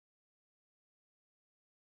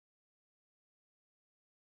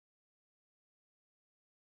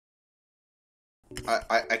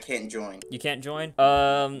I can't join. You can't join?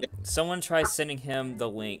 Someone try sending him the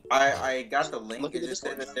link. I got the link. Look It at the just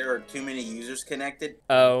said Discord. that there are too many users connected.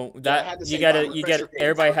 Oh, Yeah, I had the same problem. Refresh your page.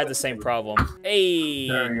 everybody had the same problem. Hey!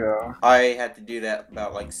 There we go. I had to do that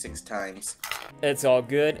about like 6 times. It's all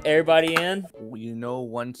good. Everybody in? You know,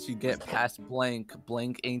 once you get past blank,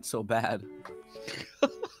 blank ain't so bad.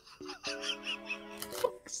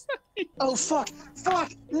 Oh fuck!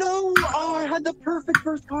 Fuck! No! Oh, I had the perfect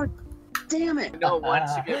first card. Damn it! No, once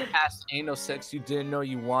you get past anal sex you didn't know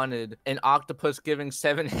you wanted, an octopus giving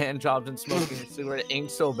 7 hand jobs and smoking a cigarette ain't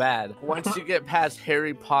so bad. Once you get past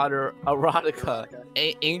Harry Potter erotica,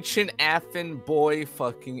 ancient Affin boy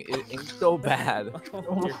fucking, it ain't so bad.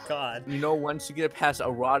 Oh dear God. You know, once you get past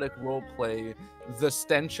erotic roleplay, the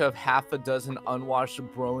stench of half a dozen unwashed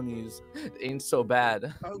bronies ain't so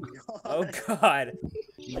bad. Oh god. Oh God.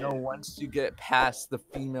 You know, once you get past the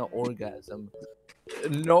female orgasm,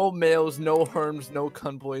 no males, no herms, no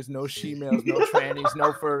cunt boys, no she-males, no trannies,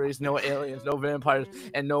 no furries, no aliens, no vampires,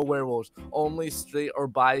 and no werewolves. Only straight or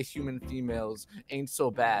bi-human females ain't so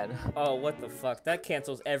bad. Oh, what the fuck? That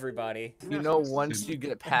cancels everybody. You know, once you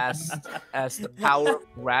get past as the power of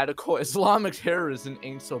radical Islamic terrorism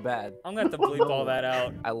ain't so bad. I'm gonna have to bleep all that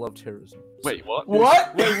out. I love terrorism. Wait, what?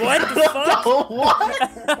 What? Wait, what the fuck?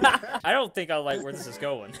 What? I don't think I like where this is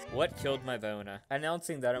going. What killed my bona?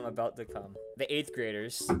 Announcing that I'm about to come. The 8th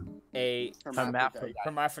graders, a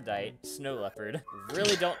hermaphrodite, snow leopard.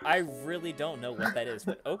 I really don't know what that is,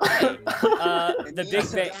 but okay. The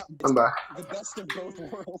Big Bang. I'm back. The best of both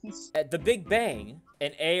worlds. At the Big Bang,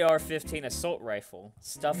 an AR-15 assault rifle,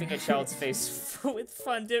 stuffing a child's face with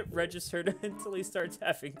fun dip registered until he starts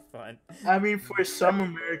having fun. I mean, for some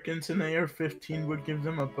Americans, an AR-15 would give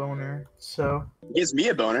them a boner. So, Gives me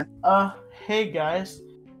a boner. hey guys,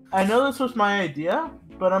 I know this was my idea,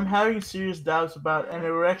 but I'm having serious doubts about an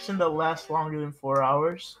erection that lasts longer than 4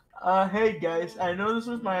 hours. Hey guys, I know this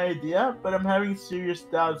was my idea, but I'm having serious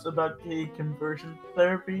doubts about gay conversion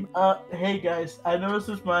therapy. Hey guys, I know this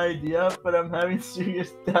was my idea, but I'm having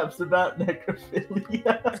serious doubts about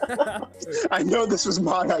necrophilia. I know this was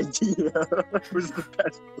my idea. It was the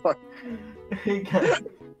best part. Hey guys,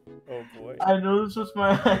 Oh boy. I know this was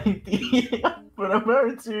my idea, but I'm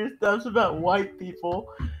having serious doubts about white people.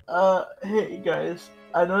 Hey guys,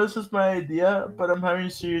 I know this was my idea, but I'm having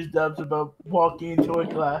serious doubts about walking into a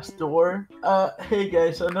glass door. Hey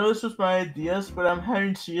guys, I know this was my ideas, but I'm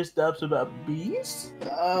having serious doubts about bees.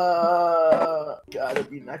 Gotta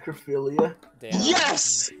be necrophilia. Damn.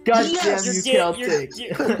 Yes! God Yes! damn you, Celtic.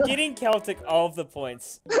 You're getting Celtic all of the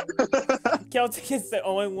points. Celtic is the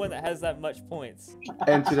only one that has that much points.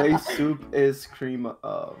 And today's soup is cream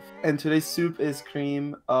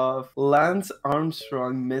of Lance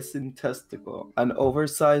Armstrong missing testicle, an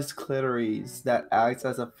oversized clitoris that acts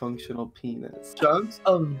as a functional penis, chunks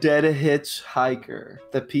of dead hitchhiker,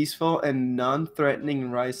 the peaceful and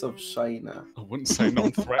non-threatening rise of China. I wouldn't say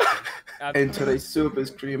non-threatening. And today's soup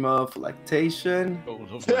is cream of lactation. Oh,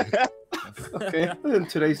 lovely. Okay. And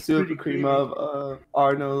today's soup cream of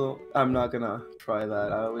Arnold. I'm not gonna try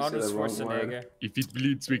that. I always Arnold say the wrong word. Schwarzenegger. If it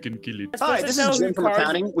bleeds, we can kill it. Hi, this know is who Jim from cards-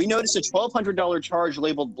 accounting. We noticed a $1,200 charge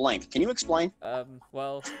labeled blank. Can you explain?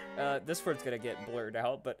 Well, this word's gonna get blurred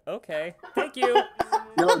out, but okay. Thank you.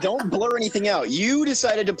 No, don't blur anything out. You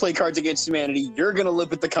decided to play Cards Against Humanity. You're gonna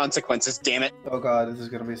live with the consequences, damn it. Oh god, this is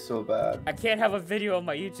gonna be so bad. I can't have a video on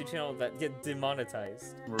my YouTube channel that get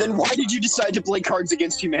demonetized. Then why did you decide to play Cards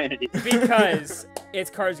Against Humanity? Because it's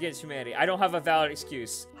Cards Against Humanity. I don't have a valid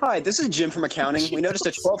excuse. Hi, this is Jim from accounting. We noticed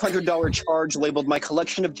a $1,200 charge labeled my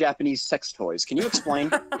collection of Japanese sex toys. Can you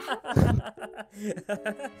explain?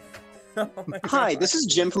 Oh my Hi, God. this is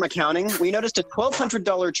Jim from accounting. We noticed a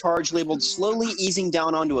 $1,200 charge labeled slowly easing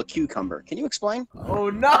down onto a cucumber. Can you explain? Oh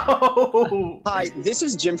no! Hi, this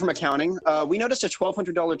is Jim from accounting. We noticed a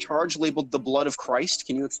 $1,200 charge labeled the blood of Christ.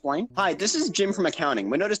 Can you explain? Hi, this is Jim from accounting.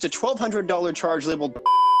 We noticed a $1,200 charge labeled...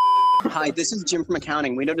 Hi, this is Jim from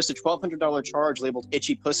accounting. We noticed a $1,200 charge labeled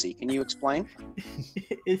itchy pussy. Can you explain?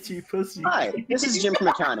 Itchy pussy. Hi, this is Jim from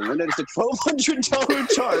accounting. We noticed a $1,200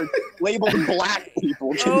 charge labeled black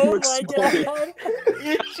people. Can you Oh my explain? God.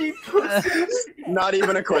 Itchy pussy. Not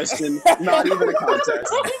even a question. Not even a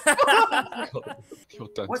contest. Your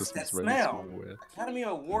dentist What's that is really smell? weird. Academy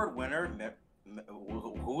Award winner.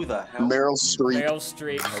 Who the hell? Meryl Streep. Meryl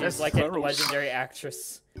Streep. She's like a legendary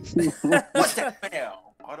actress. What's that smell?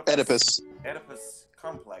 Oedipus. Oedipus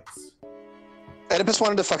complex. Oedipus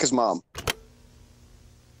wanted to fuck his mom.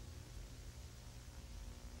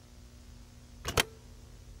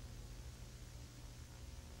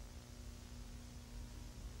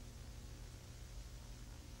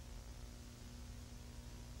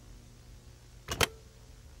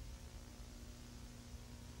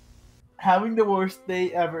 Having the worst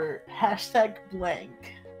day ever. Hashtag blank.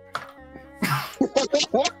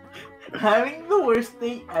 Having the worst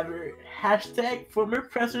day ever. Hashtag former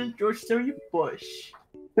President George W. Bush.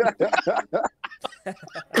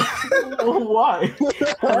 Why?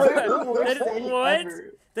 What?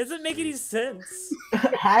 Doesn't make any sense.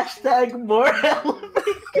 Hashtag more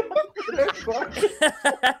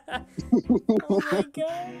Oh my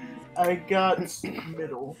god. I got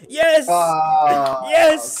middle. Yes!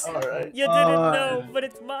 Yes! Alright. You didn't know, but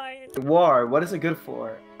it's mine. War. What is it good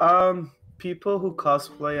for? People who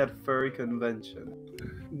cosplay at furry convention.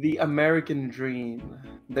 The American dream.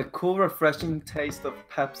 The cool, refreshing taste of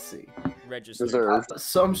Pepsi. Register. Deserved.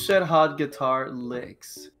 Some shit hot guitar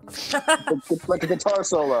licks. It's like a guitar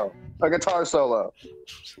solo. A guitar solo.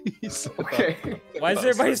 Okay. Why is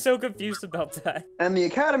everybody so confused about that? And the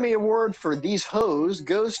Academy Award for these hoes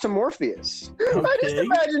goes to Morpheus. I just Okay.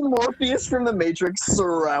 imagine Morpheus from The Matrix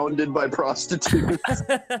surrounded by prostitutes.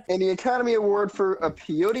 And the Academy Award for a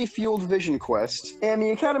peyote-fueled vision quest. And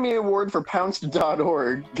the Academy Award for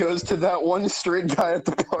pounced.org goes to that one straight guy at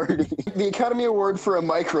the party. The Academy Award for a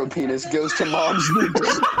micro penis goes to Mom's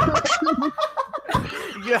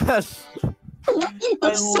Yes.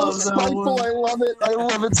 That's so love that spiteful. one. I love it. I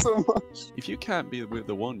love it so much. If you can't be with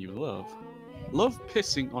the one you love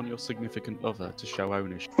pissing on your significant other to show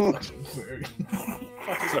ownership.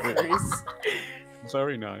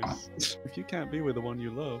 Very nice. If you can't be with the one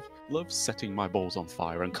you love setting my balls on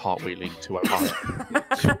fire and cartwheeling to Ohio.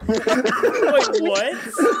 Wait, what?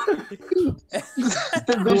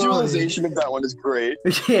 The visualization of that one is great.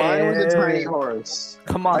 Mine was a tiny horse.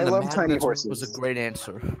 Come on, I the love tiny madness horses. was a great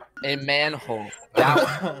answer. A manhole. That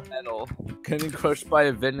was metal. Getting crushed by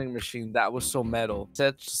a vending machine. That was so metal.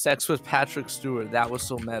 Sex with Patrick Stewart. That was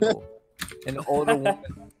so metal. An older woman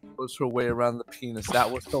was her way around the penis.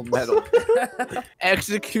 That was so metal.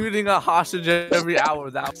 Executing a hostage every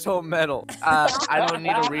hour. That was so metal. I don't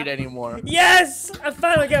need to read anymore. Yes! I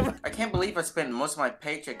finally got my... I can't believe I spent most of my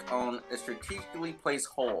paycheck on a strategically placed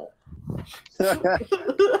hole. But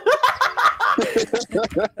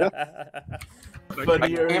I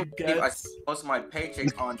your can't believe I guts. spent most of my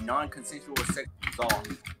paycheck on non-consensual sex assault.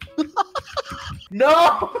 No!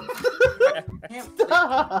 I can't believe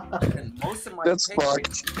I spent most of my That's paycheck.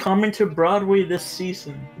 fucked. Coming to Broadway this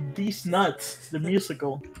season. These Nuts, the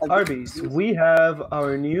musical. Arby's, we have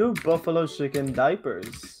our new buffalo chicken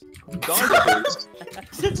diapers.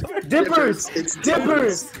 Dippers! It's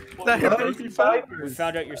Dippers! We Diapers!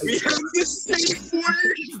 found out your We secret. have the same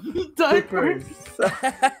word. Diapers!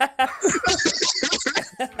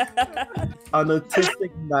 An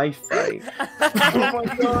autistic knife fight.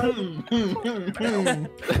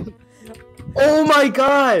 Oh my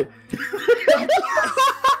god!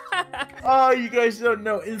 Oh, you guys don't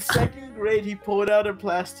know. In second grade, he pulled out a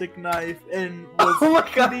plastic knife and was Oh my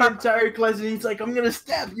to the entire class, and he's like, "I'm gonna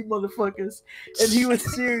stab you, motherfuckers!" And he was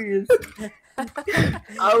serious.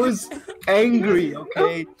 I was angry,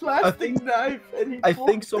 okay? Plastic knife, and he I pulled-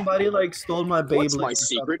 think somebody like stole my Beyblade. What's my or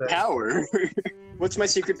secret something. power? What's my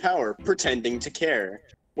secret power? Pretending to care.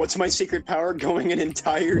 What's my secret power? Going an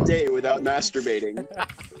entire day without masturbating.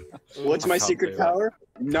 What's my secret power?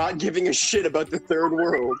 Not giving a shit about the third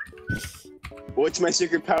world. What's my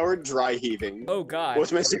secret power? Dry heaving. Oh god.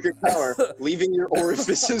 What's my secret power? Leaving your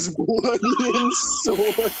orifices bloody and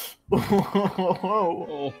sore.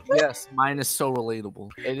 Whoa. Yes, mine is so relatable.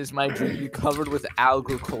 It is my dream to be covered with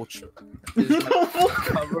agriculture. It is my dream to be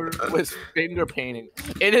covered with finger painting.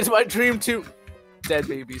 It is my dream to... Dead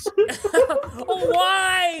babies.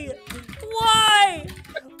 Why? Why?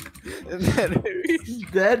 Dead babies.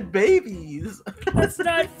 Dead babies. That's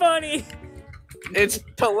not funny. It's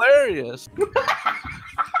hilarious.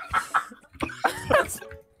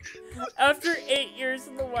 After 8 years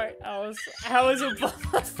in the White House, how is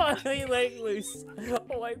Obama finally letting loose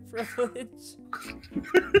white privilege?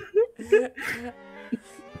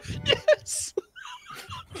 Yes.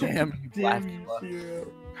 Damn you, black Damn you, blood. Zero.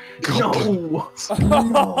 No.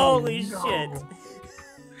 Holy no. shit.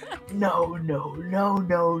 No.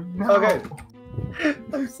 Okay.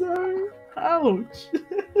 I'm sorry. Ouch.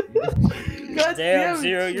 God Damn,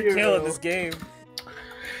 Zero, you're killing this game.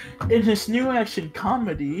 In his new action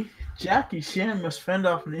comedy, Jackie Chan must fend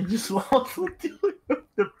off ninjas while also dealing with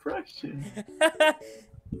depression.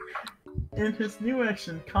 In his new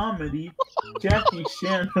action comedy, Jackie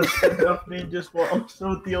Chan must fend off ninjas while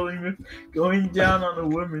also dealing with going down on a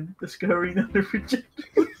woman, discovering that they're rejected.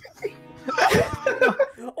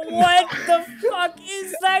 What the fuck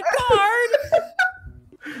is that card?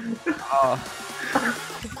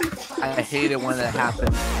 I hate it when it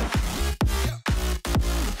happens.